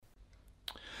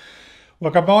Well,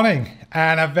 good morning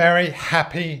and a very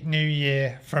happy new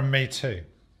year from me too.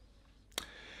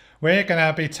 We're going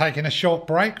to be taking a short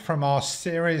break from our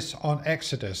series on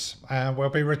Exodus and we'll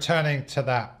be returning to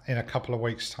that in a couple of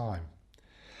weeks' time.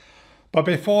 But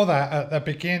before that, at the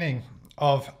beginning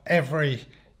of every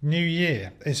new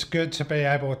year, it's good to be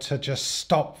able to just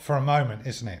stop for a moment,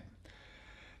 isn't it?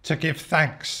 To give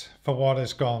thanks for what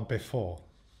has gone before.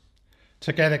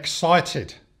 To get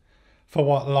excited for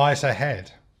what lies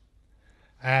ahead.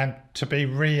 And to be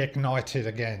reignited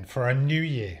again for a new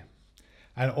year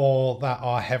and all that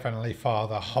our Heavenly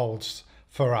Father holds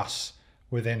for us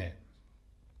within it.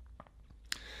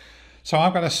 So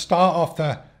I'm going to start off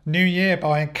the new year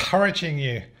by encouraging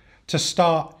you to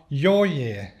start your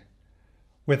year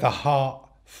with a heart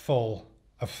full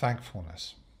of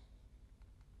thankfulness.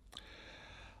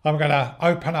 I'm going to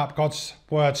open up God's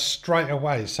word straight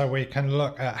away so we can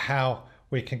look at how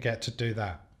we can get to do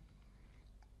that.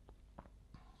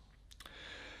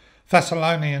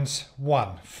 Thessalonians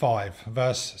 1:5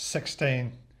 verse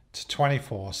 16 to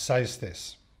 24 says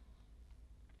this: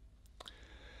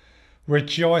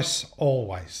 Rejoice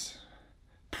always,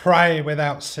 pray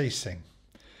without ceasing,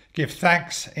 give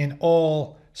thanks in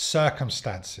all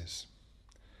circumstances,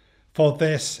 for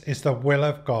this is the will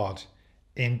of God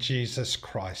in Jesus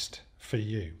Christ for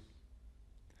you.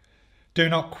 Do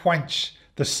not quench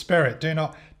the spirit, do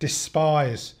not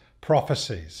despise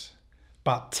prophecies,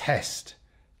 but test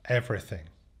everything.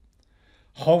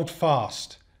 Hold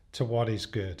fast to what is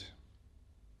good.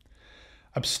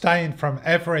 Abstain from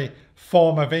every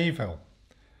form of evil.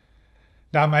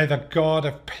 Now may the God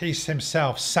of peace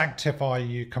himself sanctify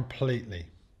you completely,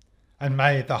 and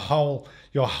may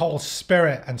your whole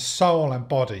spirit and soul and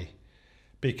body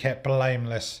be kept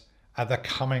blameless at the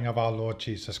coming of our Lord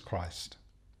Jesus Christ.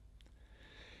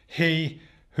 He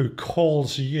who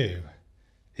calls you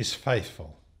is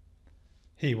faithful.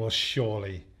 He will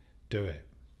surely do it.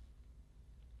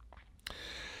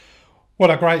 What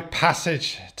a great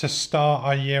passage to start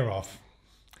our year off.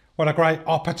 What a great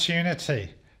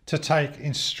opportunity to take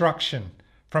instruction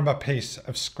from a piece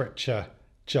of scripture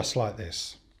just like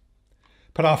this.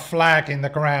 Put our flag in the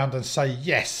ground and say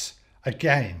yes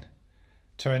again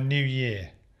to a new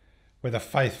year with a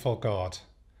faithful God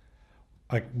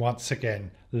once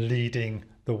again leading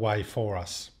the way for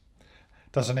us.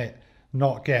 Doesn't it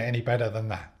not get any better than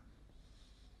that?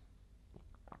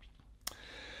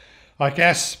 I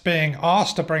guess being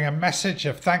asked to bring a message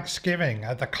of thanksgiving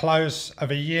at the close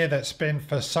of a year that's been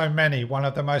for so many one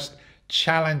of the most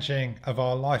challenging of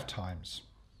our lifetimes.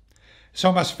 It's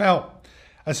almost felt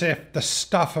as if the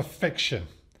stuff of fiction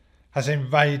has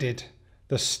invaded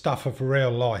the stuff of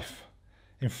real life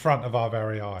in front of our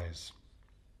very eyes.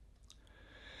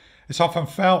 It's often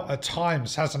felt at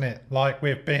times, hasn't it, like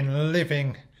we've been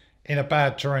living in a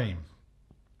bad dream.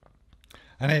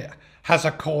 And it has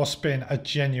of course been a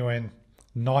genuine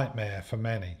nightmare for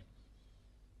many.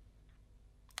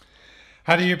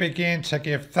 How do you begin to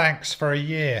give thanks for a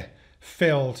year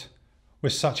filled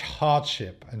with such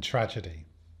hardship and tragedy?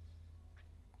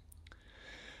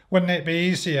 Wouldn't it be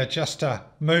easier just to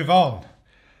move on,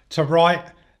 to write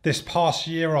this past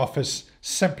year off as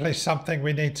simply something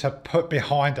we need to put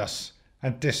behind us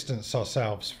and distance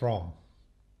ourselves from?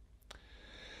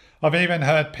 I've even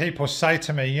heard people say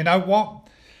to me, you know what?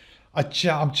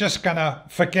 I'm just going to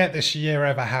forget this year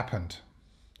ever happened.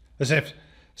 As if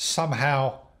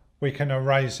somehow we can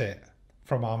erase it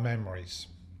from our memories.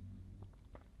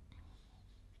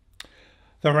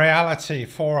 The reality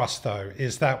for us, though,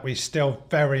 is that we still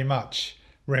very much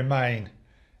remain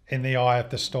in the eye of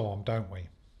the storm, don't we?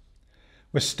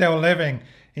 We're still living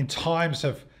in times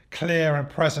of clear and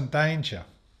present danger.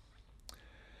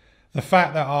 The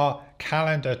fact that our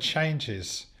calendar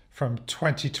changes from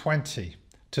 2020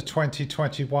 to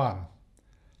 2021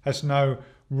 has no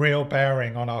real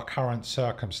bearing on our current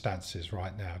circumstances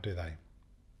right now, do they?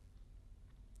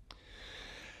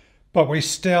 But we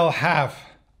still have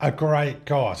a great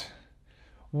God,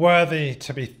 worthy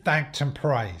to be thanked and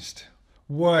praised,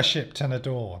 worshipped and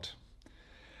adored,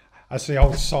 as the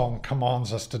old song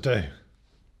commands us to do.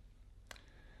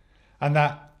 And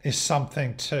that is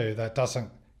something too that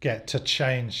doesn't get to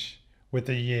change with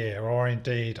the year or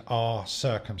indeed our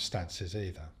circumstances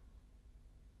either.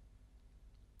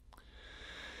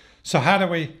 So how do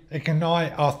we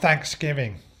ignite our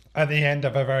thanksgiving at the end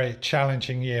of a very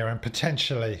challenging year and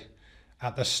potentially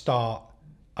at the start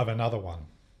of another one?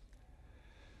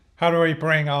 How do we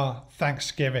bring our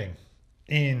thanksgiving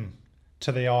in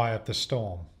to the eye of the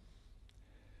storm,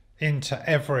 into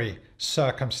every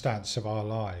circumstance of our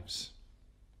lives?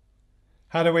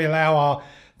 How do we allow our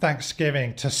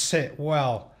thanksgiving to sit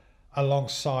well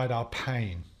alongside our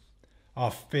pain,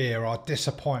 our fear, our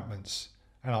disappointments,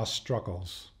 and our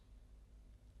struggles?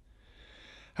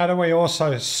 How do we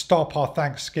also stop our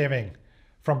thanksgiving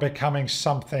from becoming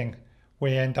something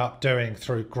we end up doing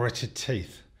through gritted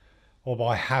teeth or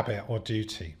by habit or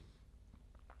duty?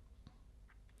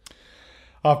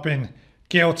 I've been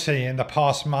guilty in the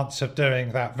past months of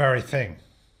doing that very thing.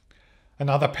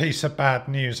 Another piece of bad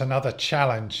news, another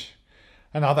challenge,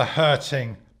 another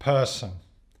hurting person.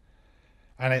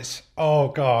 And it's, oh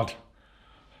God,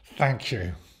 thank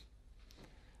you.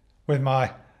 With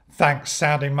my thanks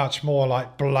sounding much more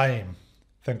like blame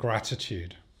than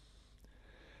gratitude.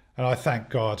 And I thank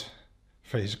God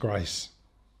for his grace.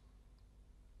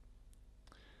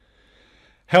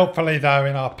 Helpfully though,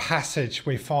 in our passage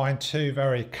we find two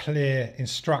very clear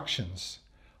instructions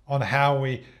on how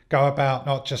we go about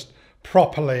not just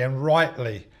properly and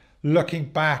rightly looking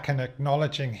back and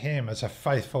acknowledging him as a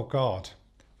faithful God.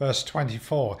 Verse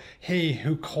 24, he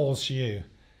who calls you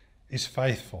is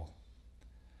faithful.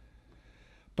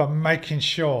 But making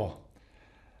sure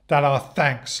that our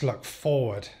thanks look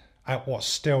forward at what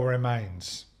still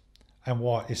remains and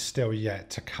what is still yet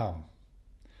to come.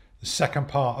 The second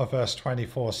part of verse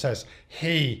 24 says,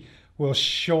 he will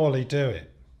surely do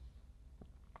it.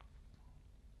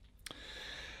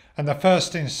 And the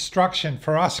first instruction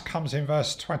for us comes in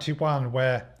verse 21,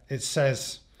 where it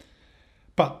says,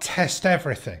 but test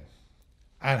everything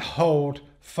and hold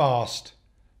fast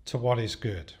to what is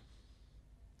good.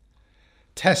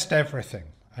 Test everything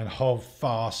and hold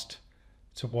fast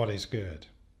to what is good.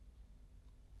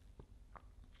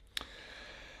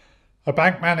 A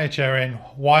bank manager in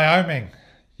Wyoming,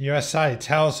 USA,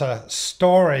 tells a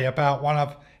story about one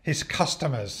of his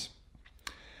customers,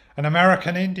 an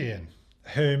American Indian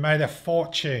who made a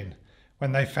fortune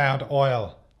when they found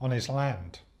oil on his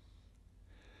land.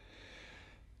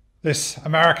 This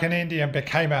American Indian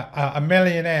became a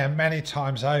millionaire many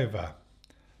times over,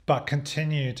 but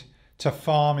continued to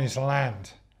farm his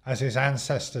land as his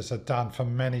ancestors had done for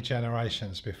many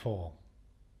generations before.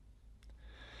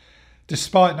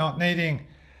 Despite not needing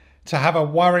to have a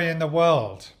worry in the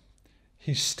world,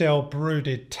 he still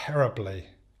brooded terribly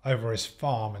over his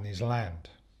farm and his land.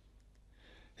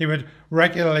 He would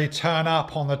regularly turn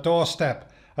up on the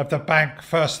doorstep of the bank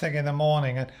first thing in the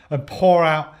morning and pour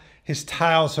out his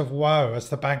tales of woe as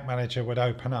the bank manager would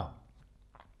open up.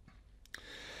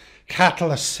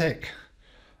 Cattle are sick,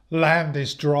 land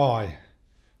is dry,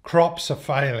 crops are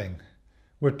failing,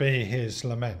 would be his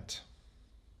lament.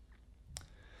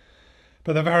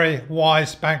 But the very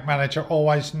wise bank manager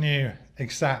always knew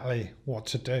exactly what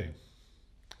to do.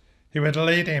 He would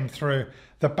lead him through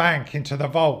the bank into the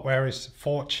vault where his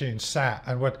fortune sat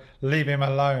and would leave him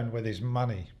alone with his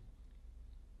money.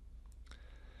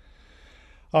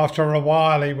 After a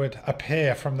while, he would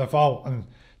appear from the vault and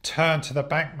turn to the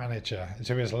bank manager as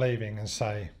he was leaving and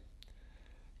say,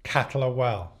 cattle are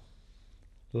well,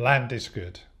 land is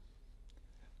good,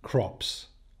 crops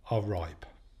are ripe.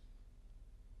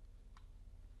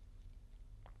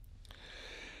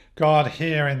 God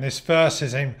here in this verse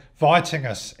is inviting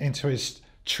us into his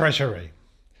treasury,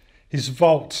 his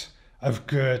vault of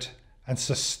good and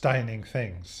sustaining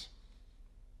things.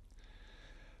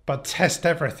 But test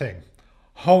everything.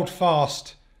 Hold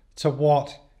fast to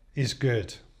what is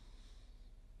good.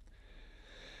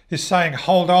 He's saying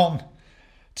hold on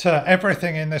to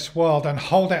everything in this world and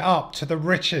hold it up to the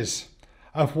riches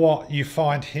of what you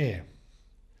find here.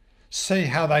 See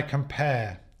how they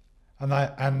compare.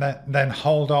 And then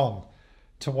hold on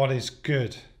to what is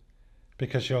good,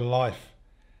 because your life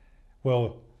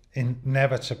will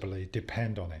inevitably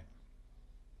depend on it.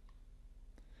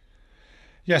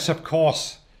 Yes, of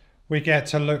course, we get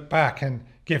to look back and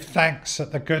give thanks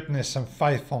at the goodness and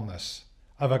faithfulness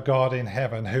of a God in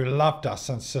heaven who loved us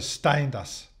and sustained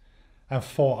us and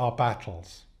fought our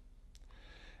battles.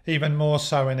 Even more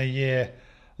so in a year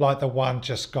like the one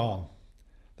just gone,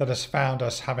 that has found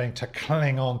us having to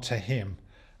cling on to him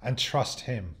and trust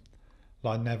him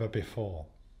like never before.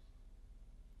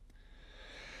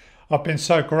 I've been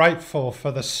so grateful for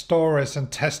the stories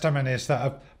and testimonies that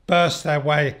have burst their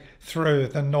way through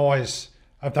the noise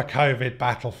of the COVID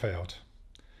battlefield.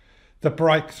 The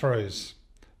breakthroughs,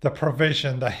 the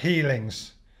provision, the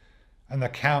healings, and the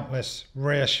countless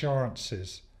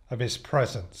reassurances of his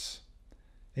presence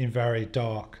in very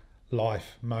dark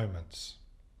life moments.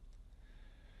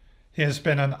 He has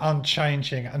been an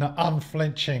unchanging and an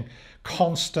unflinching,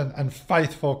 constant and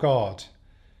faithful God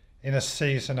in a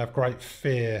season of great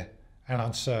fear and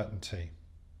uncertainty.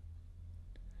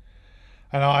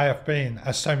 And I have been,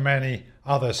 as so many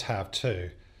others have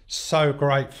too, so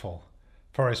grateful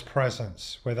for his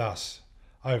presence with us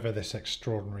over this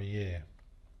extraordinary year.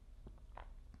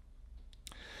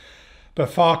 But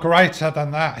far greater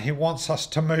than that, he wants us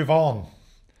to move on,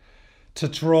 to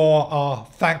draw our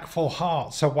thankful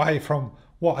hearts away from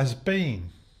what has been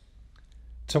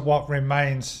to what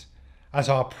remains as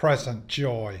our present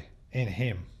joy in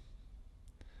him.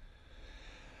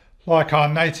 Like our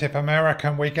Native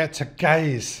American, we get to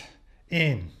gaze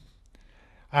in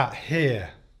at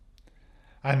here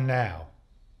and now,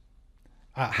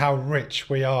 at how rich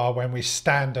we are when we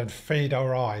stand and feed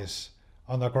our eyes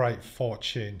on the great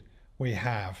fortune we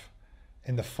have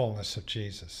in the fullness of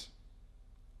Jesus.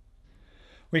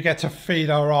 We get to feed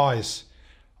our eyes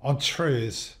on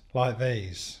truths like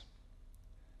these.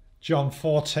 John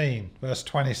 14, verse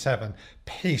 27,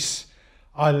 peace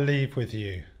I leave with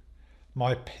you,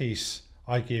 my peace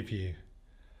I give you.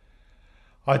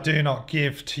 I do not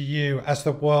give to you as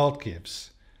the world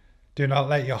gives. Do not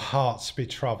let your hearts be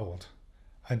troubled,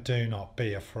 and do not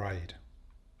be afraid.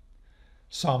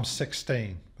 Psalm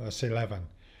 16, verse 11,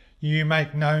 you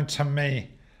make known to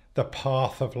me the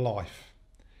path of life.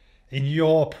 In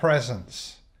your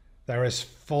presence there is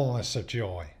fullness of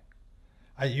joy.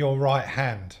 At your right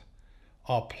hand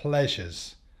are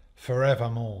pleasures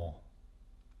forevermore.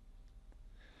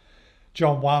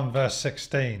 John 1 verse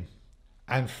 16,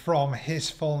 and from his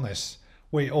fullness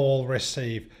we all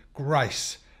receive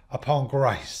grace upon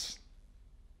grace.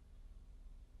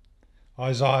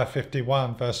 Isaiah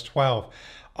 51 verse 12,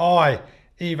 I,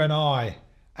 even I,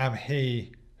 am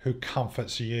he who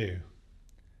comforts you.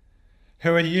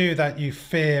 Who are you that you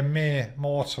fear mere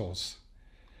mortals?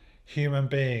 Human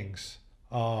beings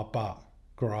are but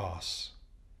grass.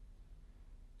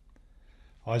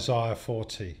 Isaiah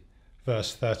 40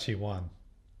 verse 31.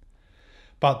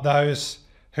 But those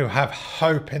who have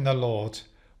hope in the Lord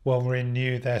will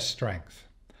renew their strength.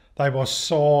 They will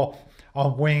soar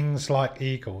on wings like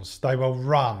eagles. They will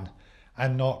run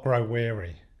and not grow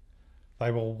weary.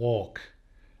 They will walk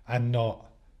and not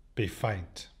be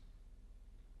faint.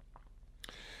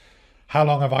 How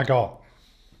long have I got?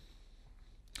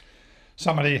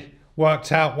 Somebody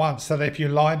worked out once that if you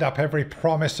lined up every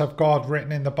promise of God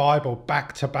written in the Bible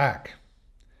back to back,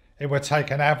 it would take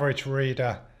an average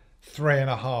reader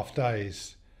 3.5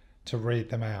 days to read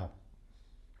them out.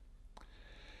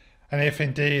 And if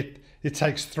indeed it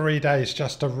takes 3 days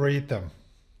just to read them,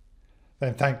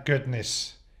 then thank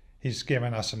goodness he's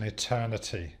given us an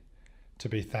eternity to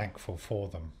be thankful for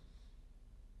them.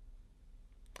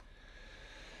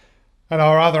 And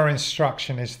our other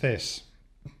instruction is this,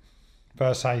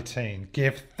 verse 18,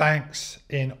 give thanks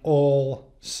in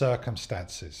all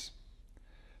circumstances,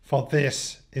 for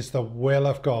this is the will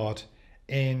of God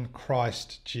in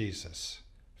Christ Jesus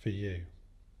for you.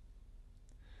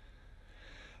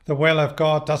 The will of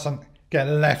God doesn't get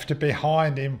left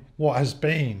behind in what has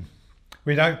been.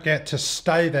 We don't get to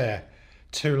stay there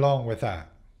too long with that.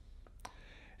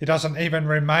 It doesn't even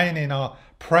remain in our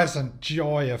present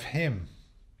joy of him.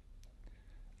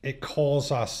 It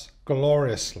calls us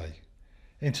gloriously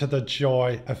into the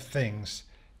joy of things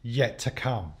yet to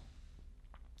come.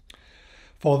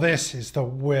 For this is the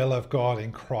will of God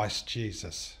in Christ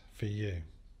Jesus for you.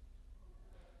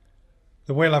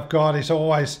 The will of God is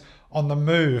always on the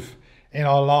move in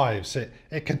our lives.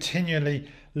 It continually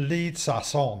leads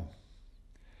us on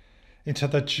into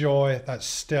the joy that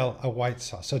still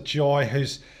awaits us, a joy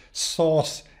whose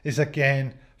source is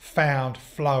again found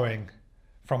flowing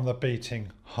from the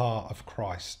beating heart of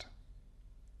Christ.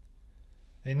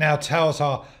 It now tells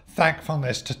our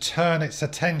thankfulness to turn its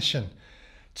attention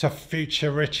to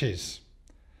future riches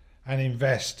and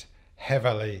invest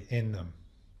heavily in them.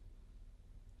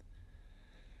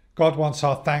 God wants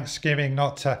our thanksgiving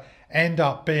not to end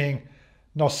up being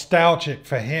nostalgic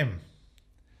for him,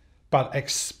 but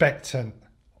expectant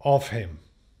of him,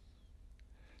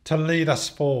 to lead us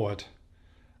forward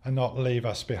and not leave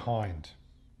us behind.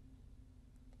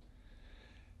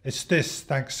 It's this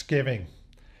thanksgiving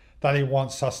that he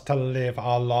wants us to live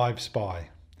our lives by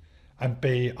and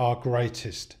be our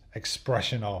greatest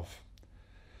expression of.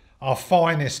 Our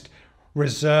finest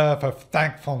reserve of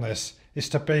thankfulness is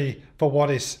to be for what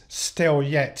is still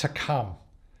yet to come,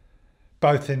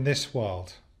 both in this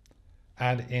world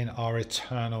and in our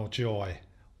eternal joy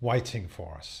waiting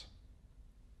for us.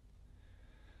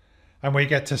 And we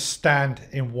get to stand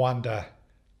in wonder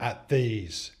at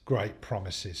these great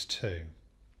promises too.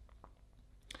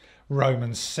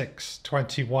 Romans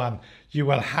 6:21, you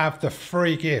will have the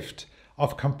free gift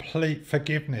of complete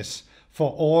forgiveness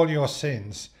for all your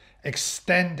sins,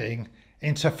 extending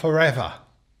into forever.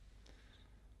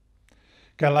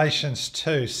 Galatians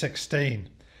 2:16,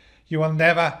 You will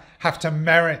never have to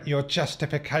merit your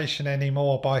justification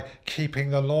anymore by keeping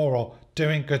the law or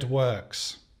doing good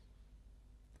works.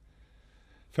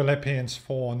 Philippians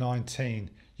 4:19.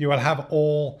 You will have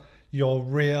all your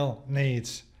real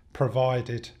needs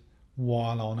provided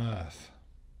while on earth.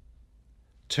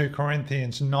 2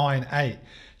 Corinthians 9:8.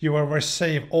 You will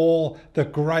receive all the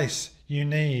grace you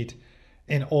need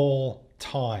in all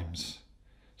times,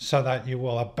 so that you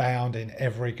will abound in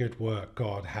every good work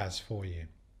God has for you.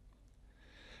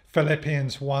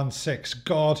 Philippians 1:6.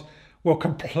 God will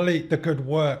complete the good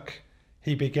work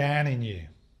he began in you.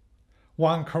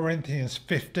 1 Corinthians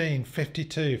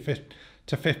 15:52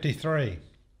 to 53.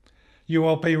 You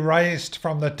will be raised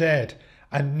from the dead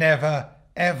and never,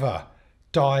 ever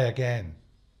die again.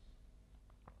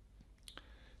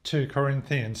 2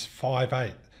 Corinthians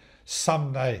 5:8.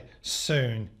 Someday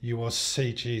soon you will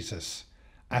see Jesus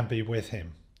and be with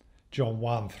him. John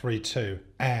 1:3-2.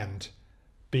 And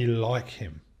be like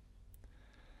him.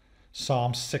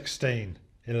 Psalm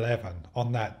 16:11.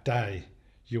 On that day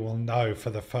you will know for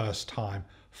the first time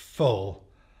full,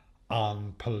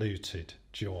 unpolluted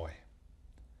joy.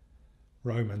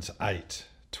 Romans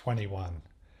 8:21.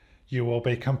 You will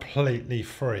be completely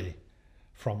free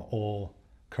from all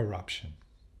corruption.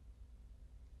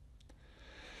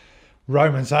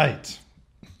 Romans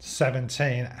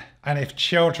 8:17. And if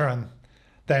children,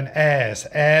 then heirs,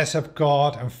 heirs of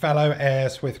God and fellow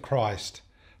heirs with Christ,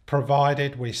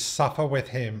 provided we suffer with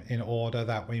him in order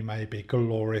that we may be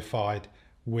glorified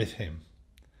with him.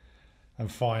 And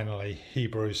finally,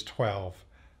 Hebrews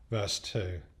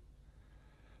 12:2.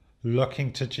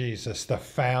 Looking to Jesus, the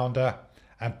founder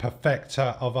and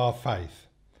perfecter of our faith,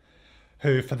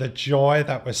 who for the joy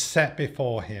that was set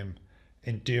before him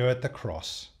endured the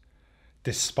cross,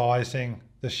 despising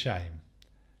the shame,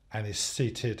 and is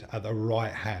seated at the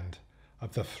right hand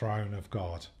of the throne of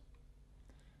God.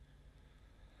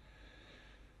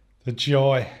 The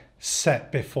joy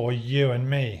set before you and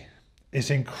me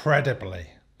is incredibly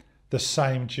the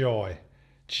same joy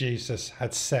Jesus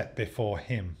had set before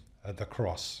him at the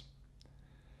cross,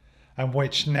 and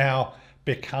which now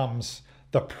becomes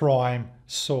the prime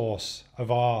source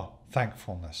of our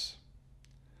thankfulness.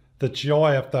 The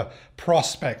joy of the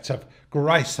prospect of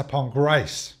grace upon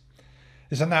grace.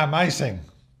 Isn't that amazing?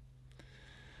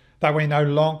 That we no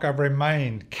longer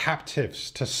remain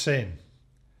captives to sin.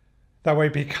 That we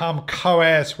become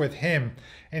co-heirs with him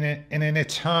in an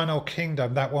eternal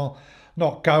kingdom that will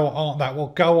not go on, that will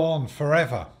go on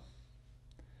forever.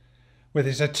 With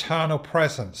his eternal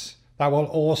presence that will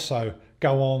also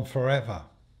go on forever.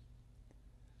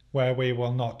 Where we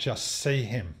will not just see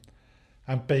him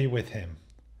and be with him,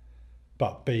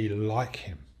 but be like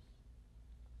him.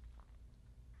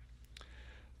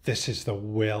 This is the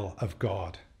will of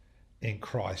God in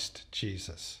Christ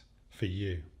Jesus for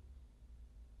you.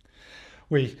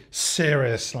 We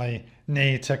seriously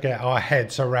need to get our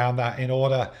heads around that in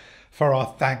order for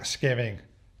our thanksgiving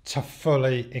to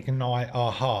fully ignite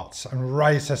our hearts and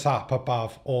raise us up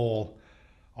above all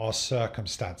our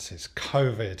circumstances,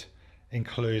 COVID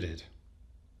included.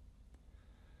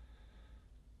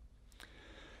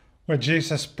 When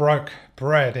Jesus broke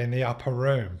bread in the upper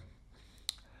room,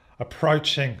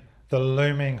 approaching the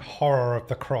looming horror of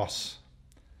the cross,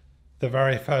 the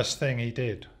very first thing he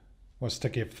did was to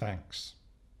give thanks.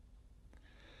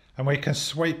 And we can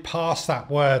sweep past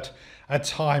that word at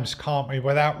times, can't we,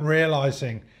 without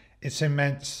realizing its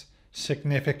immense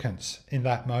significance in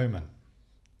that moment.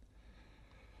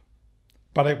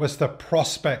 But it was the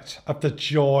prospect of the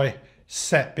joy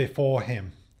set before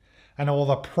him and all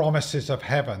the promises of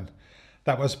heaven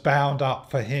that was bound up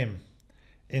for him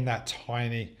in that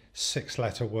tiny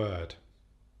 6-letter word.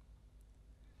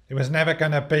 It was never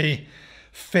going to be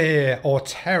fear or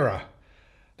terror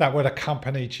that would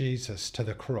accompany Jesus to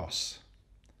the cross,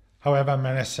 however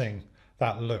menacing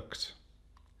that looked,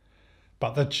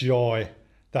 but the joy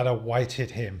that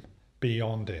awaited him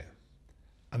beyond it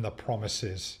and the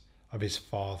promises of his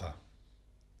Father.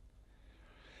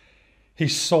 He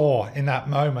saw in that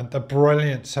moment the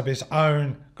brilliance of his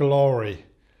own glory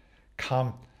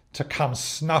come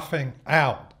snuffing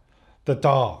out the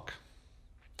dark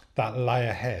that lay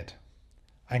ahead,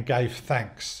 and gave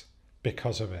thanks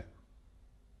because of it.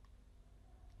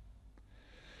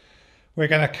 We're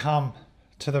going to come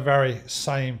to the very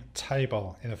same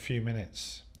table in a few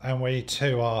minutes, and we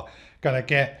too are going to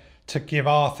get to give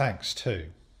our thanks too.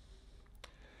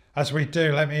 As we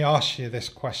do, let me ask you this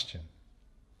question.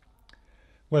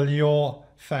 Will your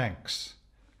thanks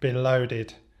be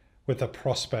loaded with the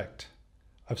prospect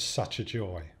of such a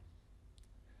joy?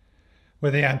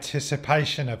 With the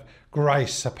anticipation of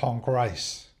grace upon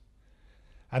grace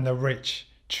and the rich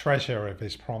treasure of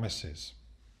his promises,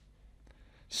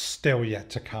 still yet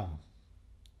to come.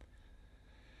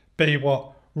 Be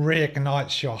what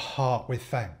reignites your heart with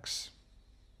thanks.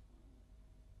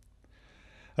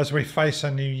 As we face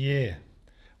a new year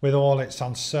with all its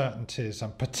uncertainties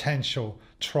and potential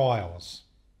trials,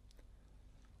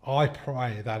 I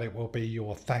pray that it will be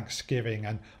your thanksgiving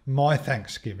and my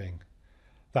thanksgiving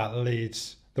that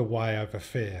leads the way over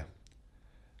fear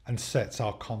and sets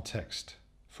our context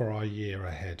for our year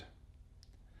ahead.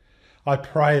 I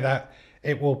pray that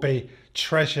it will be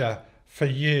treasure for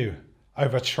you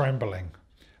over trembling,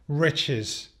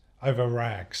 riches over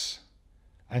rags,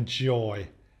 and joy,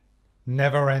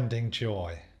 never-ending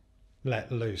joy,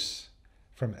 let loose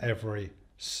from every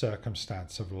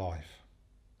circumstance of life.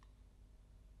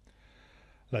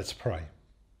 Let's pray.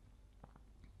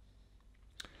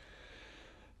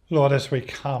 Lord, as we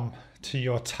come to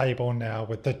your table now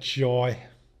with the joy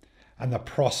and the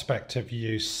prospect of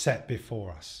you set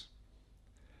before us,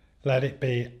 let it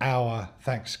be our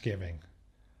thanksgiving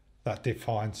that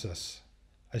defines us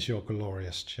as your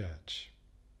glorious church.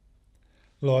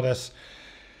 Lord, as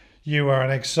you are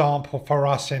an example for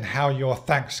us in how your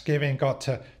thanksgiving got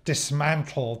to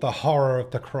dismantle the horror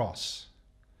of the cross,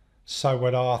 so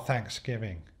would our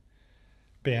thanksgiving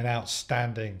be an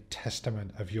outstanding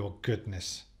testament of your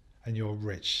goodness and your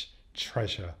rich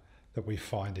treasure that we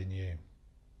find in you.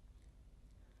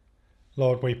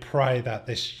 Lord, we pray that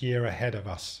this year ahead of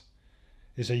us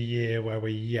is a year where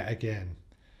we yet again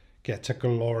get to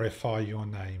glorify your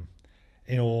name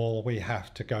in all we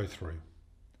have to go through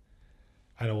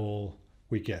and all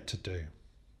we get to do.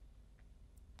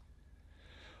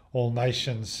 All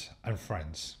nations and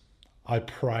friends, I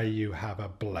pray you have a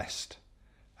blessed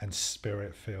and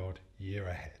spirit-filled year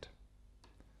ahead.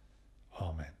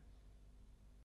 Amen.